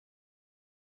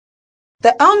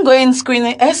The ongoing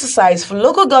screening exercise for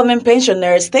local government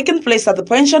pensioners taking place at the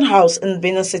Pension House in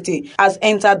Benin City has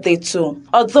entered day 2.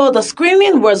 Although the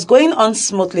screening was going on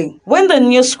smoothly, when the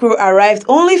news crew arrived,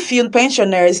 only few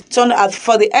pensioners turned out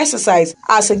for the exercise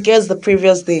as against the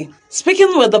previous day.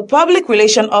 Speaking with the public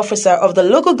relation officer of the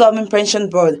local government pension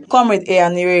board, Comrade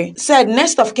Eyanire, said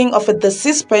next of kin of a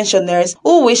deceased pensioners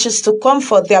who wishes to come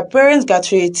for their parents'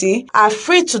 gratuity are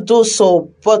free to do so,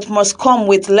 but must come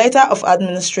with letter of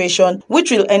administration,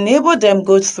 which will enable them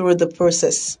go through the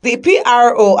process. The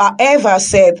PRO, however,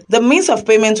 said the means of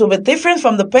payment will be different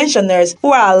from the pensioners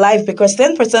who are alive because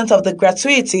 10% of the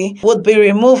gratuity would be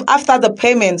removed after the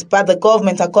payment by the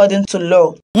government according to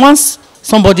law. Once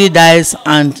somebody dies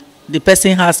and the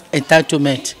person has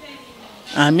entitlement,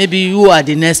 and maybe you are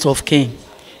the next of kin,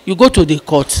 you go to the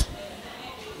court.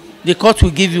 The court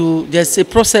will give you, there's a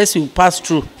process you pass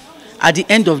through. At the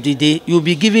end of the day, you'll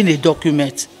be given a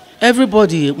document.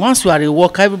 Everybody, once you are a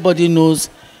worker, everybody knows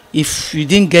if you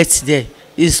didn't get there.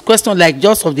 It's a question like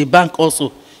just of the bank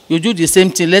also. You do the same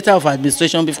thing, letter of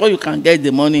administration, before you can get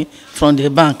the money from the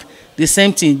bank. The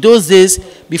same thing. Those days,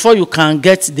 before you can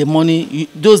get the money,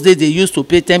 those days they used to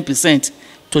pay 10%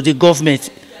 to the government.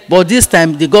 But this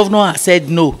time, the governor has said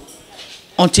no.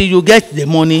 Until you get the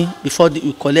money before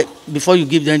you collect, before you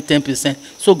give them 10%.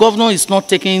 So governor is not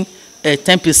taking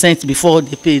 10% before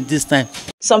they pay this time.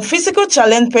 Some physical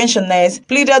challenged pensioners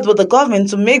pleaded with the government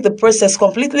to make the process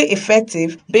completely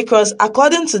effective because,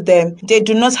 according to them, they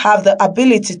do not have the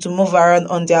ability to move around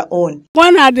on their own.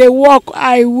 When I dey walk,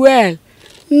 I well.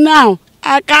 Now,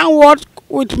 I can't walk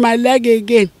with my leg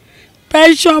again.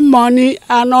 Pension money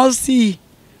I not see.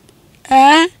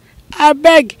 I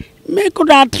beg, make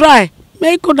una try,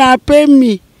 make una pay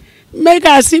me, make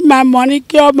I see my money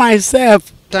cure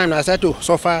myself. Time I start to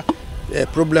suffer a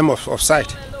problem of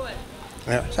sight.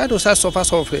 I start to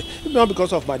suffer, not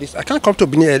because of my this. I can't come to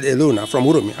Benin alone. I'm from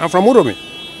Uromi.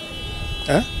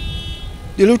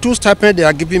 The little stipend they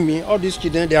are giving me, all these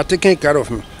children, they are taking care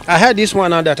of me. I had this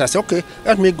one now that I said, okay,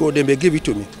 let me go, they may give it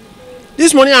to me.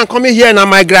 This money I'm coming here now,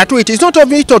 my gratuity, it's not of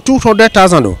me to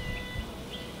 200,000 though.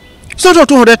 It's not of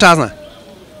 200,000.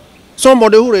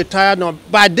 Somebody who retired now,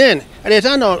 by then, I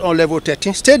retired on level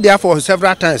 13, stayed there for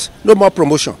several times, no more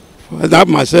promotion. For that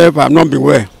myself, I've not been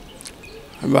well.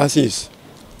 Ever since.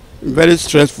 Very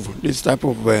stressful, this type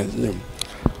of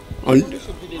on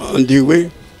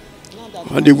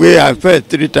the way I felt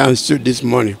 3 times to this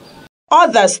morning.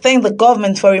 Others thank the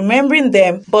government for remembering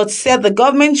them, but said the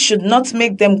government should not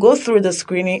make them go through the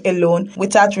screening alone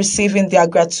without receiving their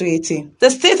gratuity. They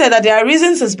stated that their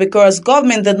reasons is because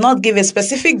government did not give a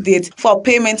specific date for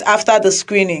payment after the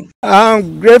screening.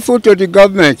 I'm grateful to the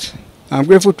government. I'm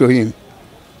grateful to him.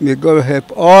 May God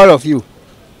help all of you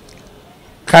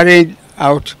carrying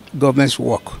out government's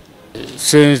work.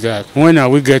 Saying that when are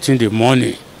we getting the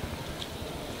money?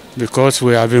 Because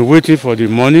we have been waiting for the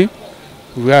money.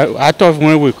 I thought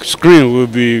when we screen, we'll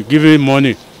be giving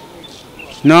money.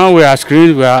 Now we are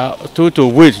screened, we are told to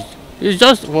wait. It's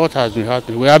just what has been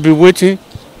happening. We have been waiting,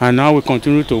 and now we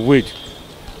continue to wait.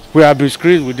 We have been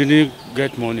screened, we didn't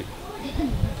get money.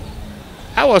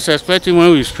 I was expecting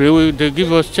when we screen, they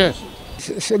give us check.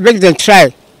 So make them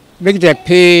try, make them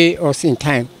pay us in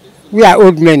time. We are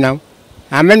old men now.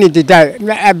 How many did die?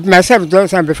 Myself,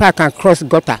 before I can cross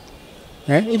gutter.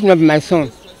 If not my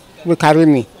son, will carry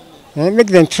me. Make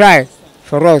them try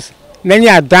for us. Many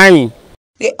are dying.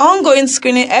 The ongoing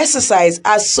screening exercise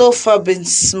has so far been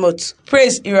smooth.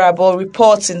 Praise Irabo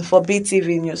reporting for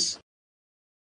BTV News.